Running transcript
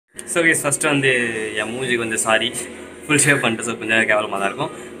So guys first வந்து என் மூஞ்சிக்கு வந்து சாரி ஃபுல் ஷேவ் பண்ணிட்டு ஸோ கொஞ்சம் கேவலமாக தான்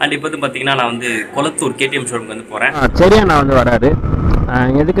இருக்கும். அண்ட் இப்போ வந்து பார்த்தீங்கன்னா நான் வந்து கொளத்தூர் கேடிஎம் ஷோரூம்க்கு வந்து போகிறேன். சரியா நான் வந்து வராது.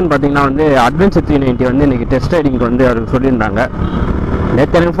 எதுக்குன்னு பார்த்தீங்கன்னா வந்து அட்வென்ச்சர் 390 வந்து இன்றைக்கி டெஸ்ட் ரைடிங்க்கு வந்து அவர் சொல்லியிருந்தாங்க.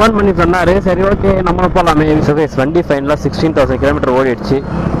 நேற்று எனக்கு ஃபோன் பண்ணி சொன்னார். சரி ஓகே நம்மளும் போகலாமே. ஸோ கைஸ் வண்டி ஃபைனலாக 16,000 கிலோமீட்டர் ஓடிடுச்சு.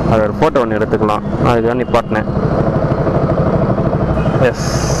 அது ஒரு ஃபோட்டோ ஒன்று எடுத்துக்கலாம். அதுதான் நிப்பாட்டினேன். S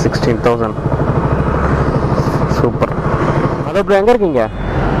 16,000 super. அது அப்புறம் எங்கே இருக்கீங்க?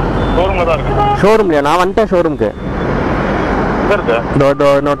 ஷோரூமில் தான் இருக்கு. ஷோரூம்லையா? நான் வந்துட்டேன் ஷோரூமுக்கு. இருக்கு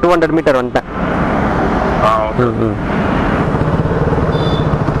 200 மீட்டர் வந்துட்டேன்.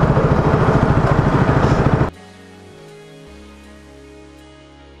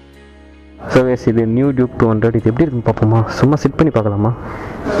 ஸோ எஸ் இது நியூ டியூக் 200. இது எப்படி இருக்குன்னு பார்ப்போமா? சும்மா செட் பண்ணி பார்க்கலாமா?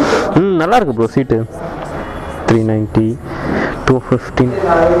 நல்லா இருக்கு ப்ரோ. சீட்டு 390 215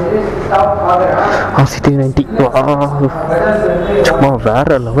 390 சும்மா வேற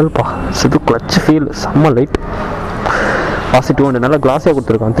லெவல்ப்பா. இது கிளச் ஃபீல் செம்ம லைட். ஆசி 200 நல்லா கிளாஸியாக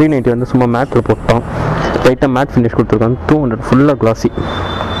கொடுத்துருக்கான். 390 வந்து சும்மா மேட்டில் போட்டான். லைட்டாக மேட் ஃபினிஷ் கொடுத்துருக்கான். 200 ஃபுல்லாக கிளாஸி.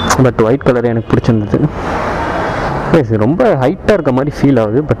 பட் ஒயிட் கலர் எனக்கு பிடிச்சிருந்தது. இது ரொம்ப ஹைட்டாக இருக்க மாதிரி ஃபீல்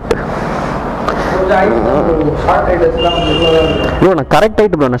ஆகுது. பட் ப்ரோ நான் கரெக்ட்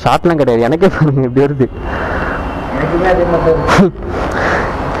ஆகிட்டு ப்ரோ. நான் ஷார்ட்லாம் கிடையாது. எனக்கே பாருங்க இப்படி வருது.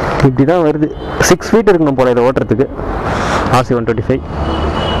 இப்படி தான் வருது. 6 ஃபீட் இருக்கணும் போல இதை ஓட்டுறதுக்கு. RC 125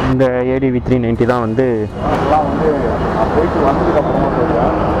 இந்த ADV 390 தான் வந்து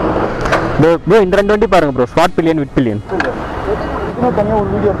ப்ரோ. இந்த 2 வண்டி பாருங்க bro. Spot billion with billion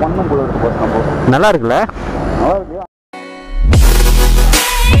நல்லா இருக்குல்ல?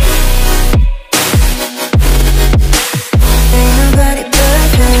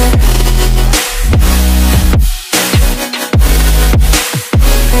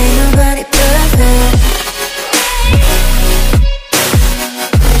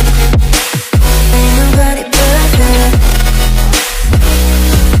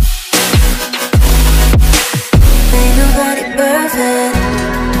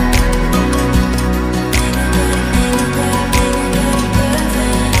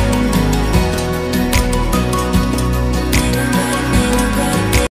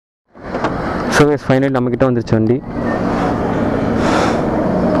 ஸோ கைஸ் ஃபைனல் நம்மக்கிட்ட வந்துருச்சு வண்டி.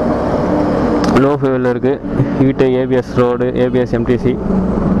 லோ ஃபியூவலில் இருக்குது. Heat, ABS road, ABS MTC.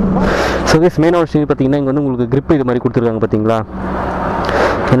 So guys main விஷயம் பார்த்தீங்கன்னா இங்கே வந்து உங்களுக்கு grip இது மாதிரி கொடுத்துருக்காங்க பார்த்தீங்களா?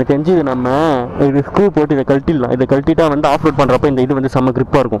 எனக்கு தெரிஞ்சு இது நம்ம இது ஸ்க்ரூ போட்டு இதை கழட்டிடலாம். இதை கழட்டிட்டா வந்து ஆஃப் ரோட் பண்ணுறப்ப இந்த இது வந்து செம்ம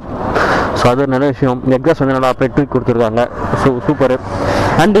grip-ஆக இருக்கும். ஸோ அது ஒரு நல்ல விஷயம். எக்ஸாஸ்ட் வந்து நல்லா ஆப்ரேட் தூக்கி கொடுத்துருக்காங்க. So super.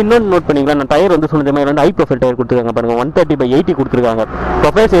 அண்ட் இன்னொன்று நோட் பண்ணிங்களா, நான் டயர் வந்து சொன்ன மாதிரி வந்து ஹை ப்ரொஃபைல் டயர் கொடுத்துருக்காங்க பாருங்கள். 130/80 கொடுத்துருக்காங்க.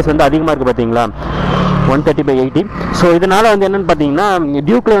 ப்ரொஃபைல் சைஸ் வந்து அதிகமாக இருக்குது பார்த்தீங்களா? 130/80. ஸோ இதனால் வந்து என்னென்னு பார்த்தீங்கன்னா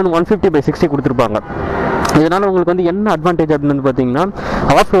டியூக்கில் வந்து 150/60 கொடுத்துருப்பாங்க. இதனால் உங்களுக்கு வந்து என்ன அட்வான்டேஜ் அப்படின்னு வந்து பார்த்தீங்கன்னா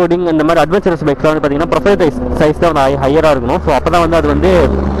ஆஃப் ரோடிங் இந்த மாதிரி அட்வென்ச்சரஸ் பைக்ஸ்லாம் வந்து பார்த்தீங்கன்னா ப்ரொஃபைல் சைஸ் தான் வந்து ஹையராக இருக்கணும். ஸோ அப்போ தான் வந்து அது வந்து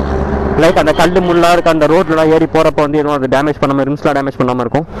லைக் அந்த கல் முள்ளாக இருக்க அந்த ரோட்லாம் ஏறி போகிறப்போ வந்து எதுவும் அது டேமேஜ் பண்ணாமல் ரிம்ஸ்லாம் டேமேஜ் பண்ணாமல்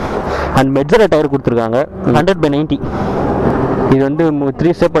இருக்கும். அண்ட் மெட்ஜர் டயர் கொடுத்துருக்காங்க 100/90. இது வந்து 3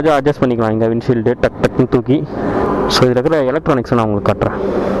 ஸ்டெப் வச்சு அட்ஜஸ்ட் பண்ணிக்கலாம். இங்கே விண்ட்ஷீல்டு டக் டக்குன்னு தூக்கி. ஸோ இதில் இருக்கிற எலக்ட்ரானிக்ஸ் நான் உங்களுக்கு காட்டுறேன்.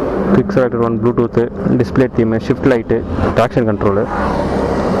 ஃபிக்ஸ் ஆகிட்டு 1 bluetooth, display theme, shift light, traction control,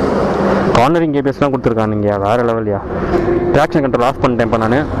 cornering ABSலாம் கொடுத்துருக்காங்க. இங்கே வேறு லெவல்யா. ட்ராக்ஷன் கண்ட்ரோல் ஆஃப் பண்ணிட்டேன். இப்போ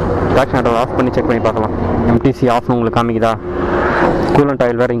நான் ட்ராக்ஷன் கண்ட்ரோல் ஆஃப் பண்ணி செக் பண்ணி பார்க்கலாம். MTC ஆஃப்னு உங்களுக்கு காமிக்குதா? கூலண்ட்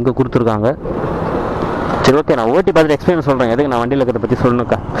ஆயில் வேறு இங்கே கொடுத்துருக்காங்க. சரி ஓகே நான் ஓட்டி பார்த்துட்டு எக்ஸ்பீரியன்ஸ் சொல்கிறேன். எதுக்கு நான் வண்டியில் இருக்கிறத பற்றி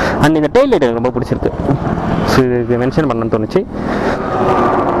சொல்லணுக்கா. அண்ட் இந்த டெயில் லைட் எனக்கு ரொம்ப பிடிச்சிருக்கு. ஸோ இது மென்ஷன் பண்ணணும்னு தோணுச்சு.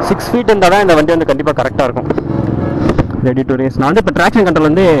 6 ஃபீட் இருந்தால் தான் இந்த வண்டி வந்து கண்டிப்பாக கரெக்டாக இருக்கும். Ready to race. நான் வந்து இப்போ ட்ராக்ஷன் கண்ட்ரோல்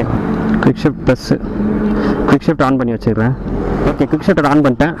வந்து quick shift plus quick shift on பண்ணி வச்சுக்கிறேன். ஓகே குவிக் ஷிஃப்ட் ஆன்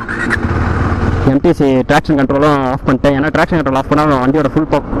பண்ணிட்டேன். MTC ட்ராக்ஷன் கண்ட்ரோலும் ஆஃப் பண்ணிட்டேன். ஏன்னா ட்ராக்ஷன் கண்ட்ரோல் ஆஃப் பண்ணால் வண்டியோட ஃபுல்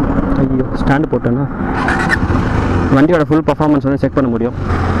ஸ்டாண்டு போட்டேன்னா வண்டியோட ஃபுல் பர்ஃபார்மன்ஸ் வந்து செக் பண்ண முடியும்.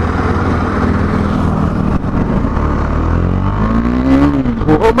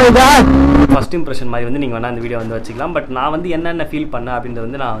 ஃபஸ்ட் இம்ப்ரெஷன் மாதிரி வந்து நீங்கள் வேணால் இந்த வீடியோ வந்து வச்சுக்கலாம். பட் நான் வந்து என்னென்ன ஃபீல் பண்ணேன் அப்படின்றத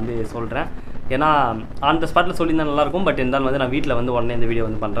வந்து நான் வந்து சொல்கிறேன். ஏன்னா ஆன் த ஸ்பாட்டில் சொல்லியிருந்தா நல்லாயிருக்கும். பட் இருந்தாலும் வந்து நான் வீட்டில் வந்து உடனே இந்த வீடியோ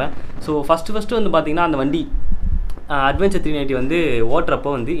வந்து பண்ணுறேன். ஸோ ஃபஸ்ட்டு வந்து பார்த்திங்கன்னா அந்த வண்டி அட்வென்ச்சர் 390 வந்து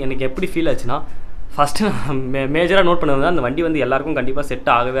ஓட்டுறப்போ வந்து எனக்கு எப்படி ஃபீல் ஆச்சுன்னா ஃபஸ்ட்டு நான் மேஜராக நோட் பண்ணது அந்த வண்டி வந்து எல்லாருக்கும் கண்டிப்பாக செட்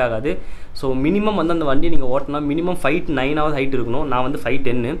ஆகவே ஆகாது. ஸோ மினிமம் வந்து அந்த வண்டியை நீங்கள் ஓட்டினா மினிமம் 5'9" ஹைட் இருக்கணும். நான் வந்து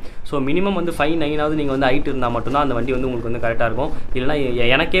 5'10". ஸோ மினிமம் வந்து 5'9" நீங்கள் வந்து ஹைட் இருந்தால் மட்டும்தான் அந்த வண்டி வந்து உங்களுக்கு வந்து கரெக்டாக இருக்கும். இல்லைனா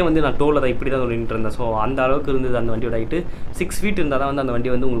எனக்கே வந்து நான் டோலில் தான் இப்படி தான் சொல்லிட்டு இருந்தேன். ஸோ அந்த அளவுக்கு இருந்தது அந்த வண்டியோட ஹைட்டு. 6 ஃபீட் இருந்தால் தான் வந்து அந்த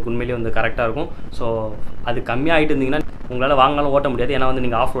வண்டி வந்து உங்களுக்கு உண்மையிலேயே வந்து கரெக்டாக இருக்கும். ஸோ அது கம்மியாக ஹைட் இருந்தீங்கன்னா உங்களால் வாங்கினாலும் ஓட்ட முடியாது. ஏன்னா வந்து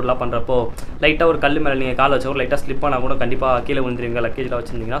நீங்கள் ஆஃப் ரோட்லாம் பண்ணுறப்போ லைட்டாக ஒரு கல் மேலே நீங்கள் கால் வச்சோ லைட்டாக ஸ்லிப் ஆனால் கூட கண்டிப்பாக கீழே விழுந்துருவீங்க லக்கேஜில்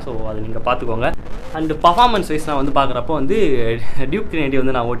வச்சுருந்தீங்கன்னா. ஸோ அது நீங்கள் பார்த்துக்கோங்க. அண்ட் பர்ஃபார்மன்ஸ் வைஸ் நான் வந்து பார்க்குறப்போ வந்து டியூக் 390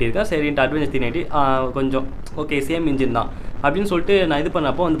 வந்து நான் ஓட்டியிருக்கேன். சரின்ட்டு அட்வென்ச்சர் 390 கொஞ்சம் ஓகே சேம் இன்ஜின் தான் அப்படின்னு சொல்லிட்டு நான் இது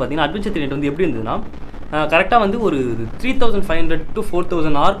பண்ணப்போ வந்து பார்த்தீங்கன்னா அட்வென்ச்சர் 390 வந்து எப்படி இருந்ததுன்னா கரெக்டாக வந்து ஒரு 3500 to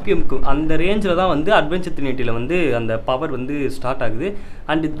 4000 RPMக்கு அந்த ரேஞ்சில் தான் வந்து அட்வென்ச்சர் 390 வந்து அந்த பவர் வந்து ஸ்டார்ட் ஆகுது.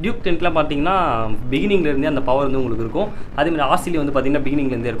 அண்ட் டியூக் 10லாம் பார்த்தீங்கன்னா பிகினிங்லேருந்தே அந்த பவர் வந்து உங்களுக்கு இருக்கும். அதேமாதிரி ஆசிலி வந்து பார்த்தீங்கன்னா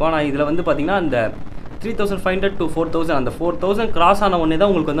பிகினிங்லேருந்தே இருக்கும். ஆனால் இதில் வந்து பார்த்தீங்கன்னா அந்த 3500 to 4000 அந்த 4000 கிராஸ் ஆன உடனே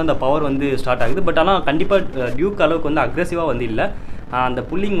தான் உங்களுக்கு வந்து அந்த பவர் வந்து ஸ்டார்ட் ஆகுது. பட் ஆனால் கண்டிப்பாக டியூக் அளவுக்கு வந்து அக்ரெசிவாக வந்து இல்லை. அந்த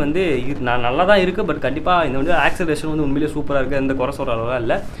புல்லிங் வந்து நல்லா தான் இருக்குது. பட் கண்டிப்பாக இந்த வந்து ஆக்சலரேஷன் வந்து உண்மையிலே சூப்பராக இருக்குது. எந்த குறை சொல்கிற அளவாக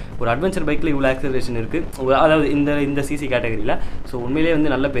இல்லை. ஒரு அட்வென்ச்சர் பைக்கில் இவ்வளோ ஆக்சலரேஷன் இருக்குது, அதாவது இந்த சிசி கேட்டகரியில். ஸோ உண்மையிலே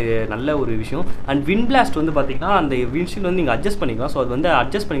வந்து நல்ல ஒரு விஷயம். அண்ட் விண்ட் பிளாஸ்ட் வந்து பார்த்திங்கன்னா அந்த விண்ட்ஷீல்டு வந்து நீங்கள் அட்ஜஸ்ட் பண்ணிக்கலாம். ஸோ அது வந்து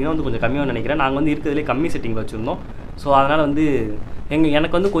அட்ஜஸ்ட் பண்ணிங்கன்னா வந்து கொஞ்சம் கம்மியாக நினைக்கிறேன். நாங்கள் வந்து இருக்கிறதுலே கம்மி செட்டிங்கில் வச்சுருந்தோம். ஸோ அதனால் வந்து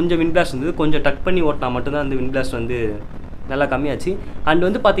எனக்கு வந்து கொஞ்சம் விண்ட் பிளாஸ்ட் இருந்தது. கொஞ்சம் டக் பண்ணி ஓட்டினா மட்டும்தான் அந்த விண்ட் பிளாஸ்ட் வந்து நல்லா கம்மியாச்சு. அண்ட்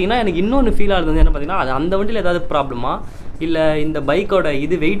வந்து பார்த்தீங்கன்னா எனக்கு இன்னொன்று ஃபீல் ஆகுது வந்து என்ன பார்த்தீங்கன்னா அது அந்த வண்டியில் ஏதாவது ப்ராப்ளமா இல்லை இந்த பைக்கோட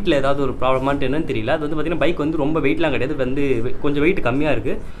இது வெயிட்டில் ஏதாவது ஒரு ப்ராப்ளமான்ட்டு என்னன்னு தெரியல. அது வந்து பார்த்தீங்கன்னா பைக் வந்து ரொம்ப வெயிட்லாம் கிடையாது, வந்து கொஞ்சம் வெயிட் கம்மியாக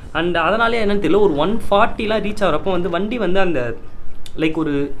இருக்குது. அண்ட் அதனாலே என்னன்னு தெரியல, ஒரு 140 ரீச் ஆகிறப்போ வந்து வண்டி வந்து அந்த லைக்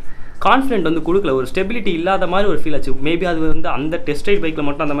ஒரு கான்ஃபிடென்ட் வந்து கொடுக்கல, ஒரு ஸ்டெபிலிட்டி இல்லாத மாதிரி ஒரு ஃபீல் ஆச்சு. மேபி அது வந்து அந்த டெஸ்ட் ரைட் பைக்கில்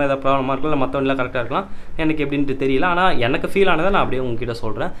மட்டும் அந்த மாதிரி ஏதாவது ப்ராப்ளமாக இருக்கலாம், இல்லை மற்றவங்களாம் கரெக்டாக இருக்கலாம், எனக்கு எப்படின்ட்டு தெரியல. ஆனால் எனக்கு ஃபீல் ஆனதை நான் அப்படியே உங்ககிட்ட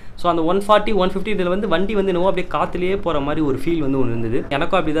சொல்கிறேன். ஸோ அந்த 140, 150 இதில் வந்து வண்டி வந்து என்னவோ அப்படியே காற்றுலேயே போகிற மாதிரி ஒரு ஃபீல் வந்து ஒன்று இருந்தது.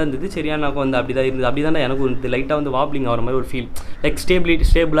 எனக்கும் அப்படி தான் இருந்தது. எனக்கும் வந்து அப்படி தான் இருந்தது. அப்படி தான் எனக்கு ஒரு லைட்டாக வந்து வாப்ளிங் ஆகிற மாதிரி ஒரு ஃபீல், லைக்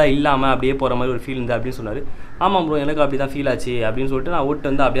ஸ்டேபிளாக இல்லாமல் அப்படியே போகிற மாதிரி ஒரு ஃபீல் இருந்தது அப்படின்னு சொன்னார். ஆமாம் ப்ரோ, எனக்கு அப்படி தான் ஃபீல் ஆச்சு அப்படின்னு சொல்லிட்டு நான் ஓட்டு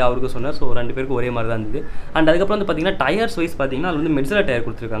வந்து அப்படியே அவருக்கு சொன்னேன். ஸோ 2 பேருக்கு ஒரே மாதிரி தான் இருந்தது. அண்ட் அதுக்கப்புறம் வந்து பார்த்தீங்கன்னா டயர்ஸ் வைஸ் பார்த்தீங்கன்னா அது வந்து மெட்ஸில் டயர்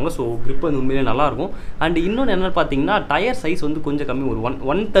கொடுத்துருக்காங்க. ஸோ grip வந்து உண்மையிலே நல்லாயிருக்கும். அண்ட் இன்னொன்று என்னென்னு பார்த்தீங்கன்னா டயர் சைஸ் வந்து கொஞ்சம் கம்மி, ஒரு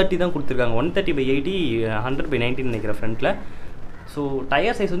 130 தான் கொடுத்துருக்காங்க. 130/80, 100/19 நினைக்கிறேன் ஃப்ரண்ட்டில். ஸோ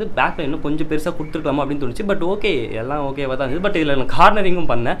டயர் சைஸ் வந்து பேக்கில் இன்னும் கொஞ்சம் பெருசாக கொடுத்துருக்கலாமா அப்படின்னு தோணுச்சு. பட் ஓகே, எல்லாம் ஓகேவாக தான் இருந்தது. பட் இதில் நான்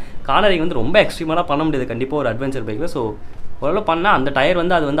கார்னரிங்கும் பண்ணேன். கார்னரிங் வந்து ரொம்ப எக்ஸ்ட்ரீமாக பண்ண முடியாது கண்டிப்பாக ஒரு அட்வென்ச்சர் பைக்கில். ஸோ ஓரளவு பண்ணேன். அந்த டயர்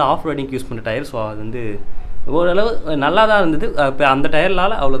வந்து அது வந்து ஆஃப் ரோடிங் யூஸ் பண்ணுற டயர். ஸோ அது வந்து ஓரளவு நல்லா தான் இருந்தது. இப்போ அந்த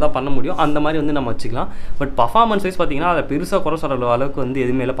டயர்லால் அவ்வளோதான் பண்ண முடியும், அந்த மாதிரி வந்து நம்ம வச்சுக்கலாம். பட் பர்ஃபார்மன்ஸ் வைஸ் பார்த்தீங்கன்னா அதை பெருசாக குறை சொல்கிற அளவுக்கு வந்து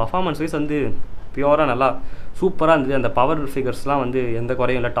எதுவுமே இல்லை. பர்ஃபார்மன்ஸ் வைஸ் வந்து பியூராக நல்லா சூப்பராக இருந்தது. அந்த பவர் ஃபிகர்ஸ்லாம் வந்து எந்த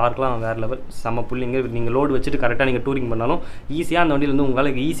குறையும் இல்லை. டார்க்லாம் வேறு லெவல், செம்ம புல்லிங்க. நீங்கள் லோடு வச்சுட்டு கரெக்டாக நீங்கள் டூரிங் பண்ணாலும் ஈஸியாக அந்த வண்டியில் வந்து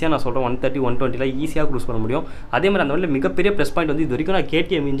உங்களுக்கு ஈஸியாக நான் சொல்கிறேன் 130, 120 ஈஸியாக க்ரூஸ் பண்ண முடியும். அதே மாதிரி அந்த வண்டியில் மிகப்பெரிய ப்ளஸ் பாயிண்ட் வந்து இது வரைக்கும் நான்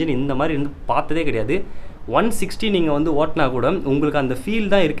KTM இன்ஜின் இந்த மாதிரி இருந்து பார்த்ததே கிடையாது. 160 நீங்கள் வந்து ஓட்டினா கூட உங்களுக்கு அந்த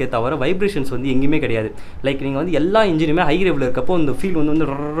ஃபீல் தான் இருக்கே தவிர வைப்ரேஷன்ஸ் வந்து எங்கேயுமே கிடையாது. லைக் நீங்கள் வந்து எல்லா இன்ஜினுமே ஹை ரெவில் இருக்கப்போ அந்த ஃபீல் வந்து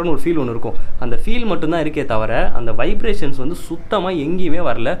ரன்னு ஒரு ஃபீல் ஒன்று இருக்கும். அந்த ஃபீல் மட்டும்தான் இருக்கே தவிர அந்த வைப்ரேஷன்ஸ் வந்து சுத்தமாக எங்கேயுமே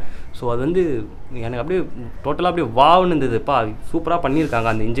வரல. ஸோ அது வந்து எனக்கு அப்படியே டோட்டலாக அப்படியே வாவ்னு இருந்ததுப்பா, சூப்பராக பண்ணியிருக்காங்க.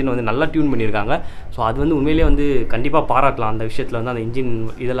 அந்த இன்ஜின் வந்து நல்லா டியூன் பண்ணியிருக்காங்க. ஸோ அது வந்து உண்மையிலே வந்து கண்டிப்பாக பாராட்டலாம் அந்த விஷயத்தில் வந்து அந்த இன்ஜின்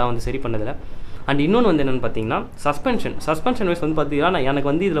இதெல்லாம் வந்து சரி பண்ணதில்லை. அண்ட் இன்னொன்று வந்து என்னென்னு பார்த்தீங்கன்னா சஸ்பென்ஷன் வைஸ் வந்து பார்த்தீங்கன்னா எனக்கு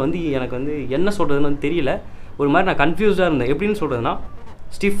வந்து இதில் வந்து எனக்கு வந்து என்ன சொல்கிறதுன்னு வந்து தெரியல. ஒரு மாதிரி நான் கன்ஃபியூஸ்டாக இருந்தேன். எப்படின்னு சொல்கிறதுனா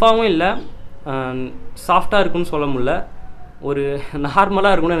ஸ்டிஃபாகவும் இல்லை, சாஃப்டாக இருக்குன்னு சொல்ல முடியல, ஒரு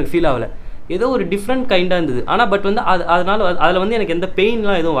நார்மலாக இருக்குன்னு எனக்கு ஃபீல் ஆகலை. ஏதோ ஒரு டிஃப்ரெண்ட் கைண்டாக இருந்தது. ஆனால் பட் வந்து அதனால் அதில் வந்து எனக்கு எந்த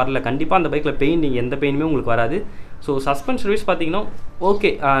பெயின்லாம் எதுவும் வரல. கண்டிப்பாக அந்த பைக்கில் பெயின் நீங்கள் எந்த பெயினுமே உங்களுக்கு வராது. ஸோ சஸ்பென்ஷன் வைஸ் பார்த்தீங்கன்னா ஓகே,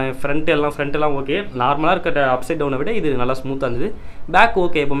 ஃப்ரண்ட்டெல்லாம் ஓகே, நார்மலாக இருக்கிற அப்சைட் டவுனை விட இது நல்லா ஸ்மூத்தாக இருந்தது. பேக்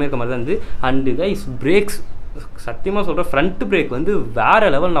ஓகே, எப்போவுமே இருக்க மாதிரி தான் இருந்தது. அண்டு கைஸ் பிரேக்ஸ் சத்தியமாக சொல்கிறேன், ஃப்ரண்ட் பிரேக் வந்து வேறு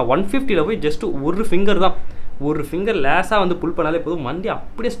லெவல். நான் 150 போய் ஜஸ்ட் ஒரு ஃபிங்கர் லேஸாக வந்து புல் பண்ணாலே போதும், வண்டி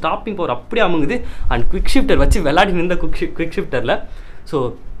அப்படியே ஸ்டாப்பிங் பவர் அப்படியே அமுங்குது. அண்ட் குவிக் ஷிஃப்டர் வச்சு விளையாடி நின்ற quick ஷிஃப்டரில். So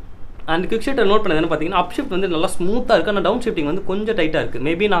and quick shifter note பண்ணது பார்த்தீங்கன்னா அப் ஷிஃப்ட் வந்து நல்லா ஸ்மூத்தாக இருக்குது. ஆனால் டவுன் ஷிஃப்டிங் வந்து கொஞ்சம் டைட்டாக இருக்குது.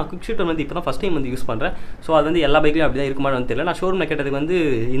 மேபி நான் குவிக் ஷிஃப்டர் வந்து இப்போ தான் ஃபஸ்ட் டைம் வந்து யூஸ் பண்ணுறேன். ஸோ அது வந்து எல்லா பைக்லையும் அப்படி தான் இருக்குமான்னு வந்து தெரியல. நான் ஷோரூமில் கேட்டதுக்கு வந்து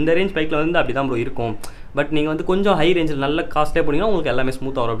இந்த ரேஞ்ச் பைக்கில் வந்து அப்படி தான் ப்ரோ இருக்கும். பட் நீங்கள் வந்து கொஞ்சம் ஹை ரேஞ்சில் நல்ல காஸ்ட்லேயே போனீங்கன்னா உங்களுக்கு எல்லாமே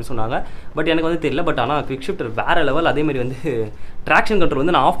ஸ்மூத்தாக வரும் அப்படின்னு சொன்னாங்க. பட் எனக்கு வந்து தெரியல. பட் ஆனால் குவிக் ஷிஃப்டர் வேறு லெவல். அதேமாதிரி வந்து ட்ராக்ஷன் கண்ட்ரோல்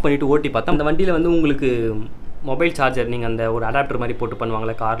வந்து நான் ஆஃப் பண்ணிவிட்டு ஓட்டி பார்த்தேன். அந்த வண்டியில் வந்து உங்களுக்கு மொபைல் சார்ஜர் நீங்கள் அந்த ஒரு அடாப்டர் மாதிரி போட்டு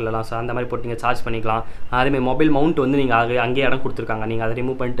பண்ணுவாங்களே கார்லலாம், ஸோ அந்த மாதிரி போட்டு நீங்கள் சார்ஜ் பண்ணிக்கலாம். அதேமாதிரி மொபைல் மவுண்ட் வந்து நீங்கள் அங்கேயே இடம் கொடுத்துருக்காங்க. நீங்கள் அதை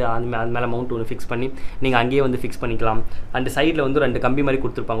ரிமூவ் பண்ணிட்டு அது மேலே மவுண்ட் ஒன்று ஃபிக்ஸ் பண்ணி நீங்கள் அங்கேயே வந்து ஃபிக்ஸ் பண்ணிக்கலாம். அண்ட் சைடில் வந்து 2 கம்பி மாதிரி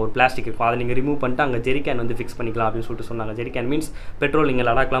கொடுத்துருப்பாங்க, ஒரு பிளாஸ்டிக் இருக்கும். அதை நீங்கள் ரிமூவ் பண்ணிட்டு அங்கே ஜெரிகேன் வந்து ஃபிக்ஸ் பண்ணிக்கலாம் அப்படின்னு சொல்லிட்டு சொன்னாங்க. ஜெரிகேன் மீன்ஸ் பெட்ரோல். நீங்கள்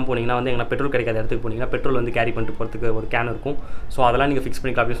லடாக்லாம் போனீங்கன்னா வந்து எங்கன்னா பெட்ரோல் கிடைக்காத இடத்துக்கு போனீங்கன்னா பெட்ரோல் வந்து கேரி பண்ணிட்டு போகிறதுக்கு ஒரு கேன் இருக்கும். ஸோ அதெல்லாம் நீங்கள் ஃபிக்ஸ்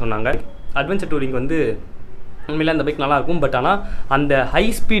பண்ணிக்கலாம் அப்படின்னு சொன்னாங்க. அட்வென்ச்சர் டூரிங் வந்து உண்மையிலே அந்த பைக் நல்லாயிருக்கும். பட் ஆனால் அந்த ஹை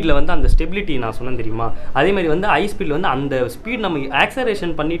ஸ்பீடில் வந்து அந்த ஸ்டெபிலிட்டி நான் சொன்னேன் தெரியுமா, அதேமாதிரி வந்து ஹை ஸ்பீடில் வந்து அந்த ஸ்பீட் நம்ம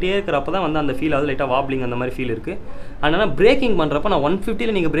ஆக்சலரேஷன் பண்ணிகிட்டே இருக்கிறப்ப தான் வந்து அந்த ஃபீல் ஆகுது, லைட்டாக வாப்ளிங் அந்த மாதிரி ஃபீல் இருக்குது. அதனால் பிரேக்கிங் பண்ணுறப்ப நான்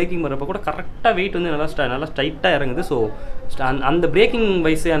 150 நீங்கள் பிரேக்கிங் பண்ணுறப்ப கூட கரெக்டாக வெயிட் வந்து நல்லா ஸ்ட்ரைட்டாக இறங்குது. ஸோ அந்த பிரேக்கிங்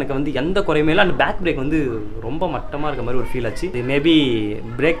வைஸ் எனக்கு வந்து எந்த குறையுமே இல்லை. அந்த பேக் பிரேக் வந்து ரொம்ப மட்டமாக இருக்க மாதிரி ஒரு ஃபீல் ஆச்சு. மேபி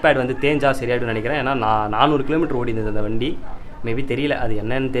பிரேக் பேட் வந்து தேஞ்சா சரியாயிடும்னு நினைக்கிறேன். ஏன்னா நான் 400 கிலோமீட்டர் ஓடி இருந்தது அந்த வண்டி. மேபி தெரியல, அது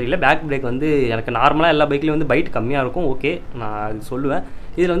என்னன்னு தெரியல. பேக் பிரேக் வந்து எனக்கு நார்மலாக எல்லா பைக்லேயும் வந்து பைட் கம்மியாக இருக்கும், ஓகே நான் அது சொல்லுவேன்.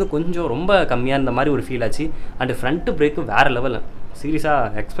 இதில் வந்து கொஞ்சம் ரொம்ப கம்மியாக இருந்த மாதிரி ஒரு ஃபீல் ஆச்சு. அண்டு ஃப்ரண்ட்டு பிரேக்கு வேறு லெவல்,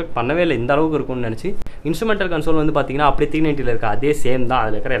 சீரியஸாக எக்ஸ்பெக்ட் பண்ணவே இல்லை இந்த அளவுக்கு இருக்கும்னு நினச்சி. இன்ஸ்ட்ருமெண்டல் கன்சோல் வந்து பார்த்தீங்கன்னா அப்படியே 390 இருக்க அதே சேம் தான்,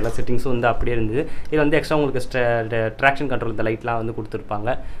 அதில் இருக்கிற எல்லா செட்டிங்ஸும் வந்து அப்படியே இருந்தது. இதில் வந்து எக்ஸ்ட்ரா உங்களுக்கு ட்ராக்ஷன் கண்ட்ரோல் இந்த லைட்லாம் வந்து கொடுத்துருப்பாங்க.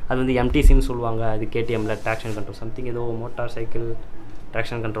 அது வந்து எம்டிசின்னு சொல்லுவாங்க, அது கேடிஎம்மில் ட்ராக்ஷன் கண்ட்ரோல் சம்திங் ஏதோ மோட்டார் சைக்கிள்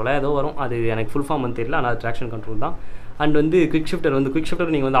ட்ராக்ஷன் கண்ட்ரோலாக ஏதோ வரும், அது எனக்கு ஃபுல் ஃபார்ம் வந்து தெரியல, ஆனால் அது ட்ராக்ஷன் கண்ட்ரோல் தான். அண்ட் வந்து குவிக்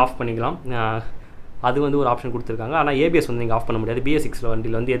ஷிஃப்டர் நீங்கள் வந்து ஆஃப் பண்ணிக்கலாம், அது வந்து ஒரு ஆப்ஷன் கொடுத்துருக்காங்க. ஆனால் ஏபிஎஸ் வந்து நீங்கள் ஆஃப் பண்ண முடியாது. BS6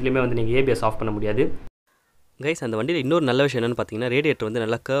 வண்டியில் வந்து எதுலேயுமே வந்து நீங்கள் ஏபிஎஸ் ஆஃப் பண்ண முடியாது. கைஸ், அந்த வண்டியில் இன்னொரு நல்ல விஷயம் என்னென்னு பார்த்தீங்கன்னா, ரேடியேட்டர் வந்து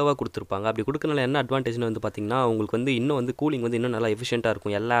நல்லா கர்வாக கொடுத்துருப்பாங்க. அப்படி கொடுக்கறனால என்ன அட்வான்டேஜ்னு வந்து பார்த்தீங்கன்னா, உங்களுக்கு வந்து இன்னும் வந்து கூலிங் வந்து இன்னும் நல்லா எஃபிஷியண்ட்டாக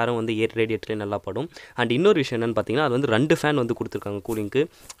இருக்கும், எல்லாரும் வந்து ரேடியேட்டரே நல்லா படும். அண்ட் இன்னொரு விஷயம் என்னென்னு பார்த்தீங்கன்னா, அது வந்து 2 ஃபேன் வந்து கொடுத்துருக்காங்க கூலிங்க்கு,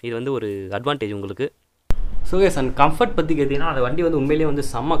 இது வந்து ஒரு அட்வான்டேஜ் உங்களுக்கு. ஸோ கைஸ், அண்ட் கம்ஃபர்ட் பற்றி கேட்டிங்கன்னா, அந்த வண்டி வந்து உண்மையிலேயே வந்து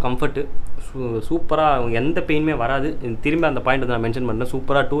செம்ம கம்ஃபர்ட்டு, சூப்பராக எந்த பெயினுமே வராது. திரும்ப அந்த பாயிண்ட் வந்து நான் மென்ஷன் பண்ணுறேன்,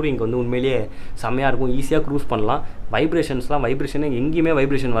 சூப்பராக டூரிங்க்கு வந்து உண்மையிலேயே செம்மையாக இருக்கும், ஈஸியாக க்ரூஸ் பண்ணலாம். வைப்ரேஷனே எங்கேயுமே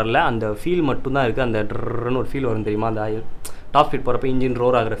வைப்ரேஷன் வரல, அந்த ஃபீல் மட்டும்தான் இருக்குது. அந்த ட்ரன்னு ஒரு ஃபீல் வரும் தெரியுமா, அந்த டாப் ஸ்பீட் போகிறப்ப இன்ஜின்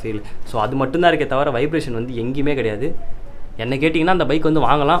ரோர் ஆகிற ஃபீல். ஸோ அது மட்டும்தான் இருக்கே தவிர வைப்ரேஷன் வந்து எங்கேயுமே கிடையாது. என்ன கேட்டிங்கன்னா அந்த பைக் வந்து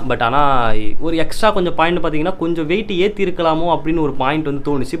வாங்கலாம், பட் ஆனால் ஒரு எக்ஸ்ட்ரா கொஞ்சம் பாயிண்ட் பார்த்தீங்கன்னா கொஞ்சம் வெயிட் ஏற்றி இருக்கலாமோ அப்படின்னு ஒரு பாயிண்ட் வந்து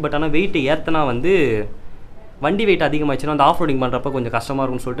தோணுச்சு. பட் ஆனால் வெயிட் ஏற்றினா வந்து வண்டி வெயிட் அதிகமாகிடுச்சுன்னா அந்த ஆஃப் ரோடிங் பண்ணுறப்ப கொஞ்சம் கஷ்டமாக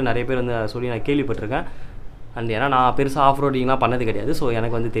இருக்கும்னு சொல்லிட்டு நிறைய பேர் வந்து சொல்லி நான் கேள்விப்பட்டிருக்கேன். அண்ட் ஏன்னா நான் பெருசாக ஆஃப் ரோடிங்லாம் பண்ணது கிடையாது, ஸோ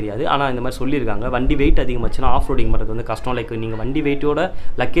எனக்கு வந்து தெரியாது. ஆனால் இந்த மாதிரி சொல்லியிருக்காங்க, வண்டி வெயிட் அதிகமாச்சுன்னா ஆஃப் ரோடிங் பண்ணுறது வந்து கஷ்டம். லைக் நீங்கள் வண்டி வெயிட்டோட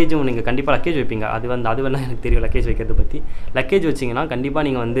லக்கேஜும் நீங்கள் கண்டிப்பாக லக்கேஜ் வைப்பீங்க, அது வேணால் எனக்கு தெரியும் லக்கேஜ் வைக்கிறத பற்றி. லக்கேஜ் வச்சிங்கன்னா கண்டிப்பாக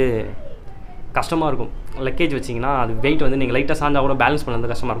நீங்கள் வந்து கஷ்டமாக இருக்கும். லக்கேஜ் வச்சிங்கன்னா அது வெயிட் வந்து நீங்கள் லைட்டாக சாஞ்சா கூட பேலன்ஸ்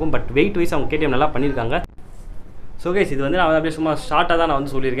பண்ணுறது கஷ்டமாக இருக்கும். பட் வெயிட் வைஸ் அவங்க கேடிஎம் நல்லா பண்ணியிருக்காங்க. ஸோ கைஸ், இது வந்து நான் அப்படியே சும்மா ஷார்ட்டாக தான் நான்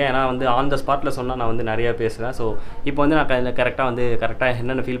வந்து சொல்லியிருக்கேன், ஏன்னா வந்து ஆன் த ஸ்பாட்டில் சொன்னால் நான் வந்து நிறையா பேசுகிறேன். ஸோ இப்போ வந்து நான் கரெக்டாக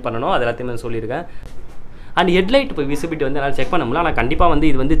என்னென்ன ஃபீல் பண்ணணும் அது எல்லாத்தையுமே சொல்லியிருக்கேன். அண்ட் ஹெட்லைட் இப்போ விசிபிலிட்டி வந்து என்னால் செக் பண்ண முடியல, ஆனால் கண்டிப்பாக வந்து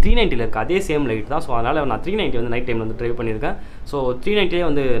இது வந்து 390 இருக்குது, அதே சேம் லைட் தான். ஸோ அதனால் நான் 390 வந்து நைட் டைமில் வந்து ட்ரைவ் பண்ணியிருக்கேன். ஸோ 390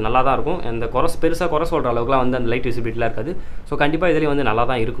 வந்து நல்லா தான் இருக்கும், அந்த பெருசாக குறை சொல்கிற அளவுக்குலாம் வந்து அந்த லைட் விசிபிலிட்டிலாம் இருக்காது. ஸோ கண்டிப்பாக இதுலேயும் வந்து நல்லா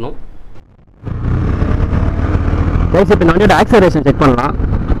தான் இருக்கணும். இப்போ நான் ஆக்சலரேஷன் செக் பண்ணலாம்.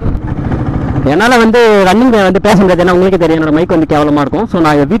 என்னால் வந்து ரன்னிங் வந்து பேச முடியாது, ஏன்னா உங்களுக்கே தெரியும் என்னோட மைக் வந்து கேவலமாக இருக்கும். ஸோ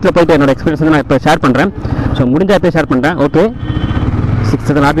நான் வீட்டில் போய்ட்டு என்னோட எக்ஸ்பீரியன்ஸ் வந்து நான் இப்போ ஷேர் பண்ணுறேன். ஸோ முடிஞ்சால் இப்போ ஷேர் பண்ணுறேன். ஓகே,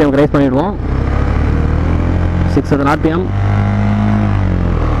 6000 RPM ரைஸ் பண்ணிவிடுவோம். 6000 RPM.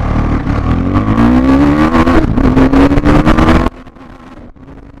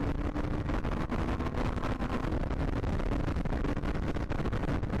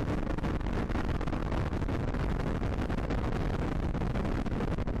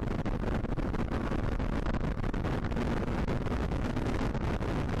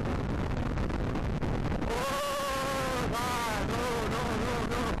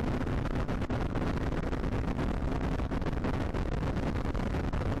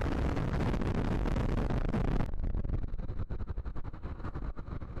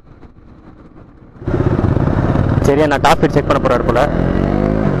 சரியா, நான் டாப் ஸ்பீட் செக் பண்ண போகிறாரு போல.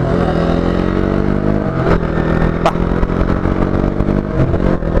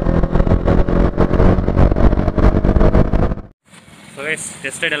 ஸோ கைஸ்,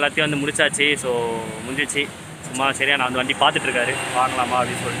 டெஸ்ட் ரைட் எல்லாத்தையும் வந்து முடிச்சாச்சு. ஸோ முடிஞ்சிச்சு, சும்மா சரியா நான் வந்து வண்டி பார்த்துட்ருக்காரு வாங்கலாமா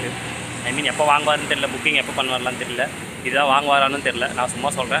அப்படின்னு சொல்லிட்டு. ஐ மீன் எப்போ வாங்குவாருன்னு தெரியல, புக்கிங் எப்போ பண்ணுவார்லான்னு தெரியல, இதுதான் வாங்குவாரான்னு தெரியல. நான் சும்மா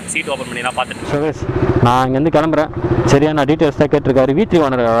சொல்கிறேன், சீட் ஓப்பன் பண்ணி நான் பார்த்துட்டு. ஸோ கைஸ், நான் இங்கேருந்து கிளம்புறேன். சரியா, நான் டீட்டெயில்ஸ் தான் கேட்டிருக்காரு. வீட்டு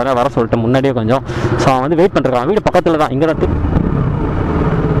ஓனர் வர சொல்லிட்டேன் முன்னாடியே கொஞ்சம். ஸோ அவன் வந்து வெயிட் பண்ணுறான், வீடு பக்கத்தில் தான், இங்கே தான்.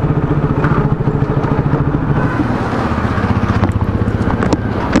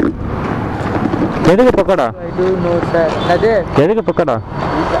 எதுக்கு பக்கடா? எதுக்கு பக்கடா?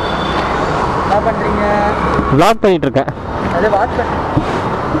 என்ன பண்றீங்க? vlog பண்ணிட்டு இருக்கேன். அது வாட்ச் பண்ணு.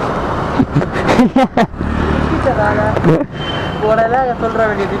 போறதா சொல்ற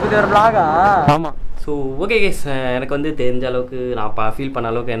வேண்டியது இது ஒரு vlog-ஆ? ஆமா. ஸோ ஓகே கைஸ், எனக்கு வந்து தெரிஞ்ச அளவுக்கு நான் ஃபீல்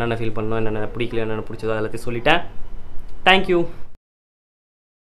பண்ண அளவுக்கு என்னென்ன ஃபீல் பண்ணணும், என்னென்ன பிடிக்கல, என்னென்ன பிடிச்சதோ எல்லாத்தையும் சொல்லிட்டேன். தேங்க்யூ.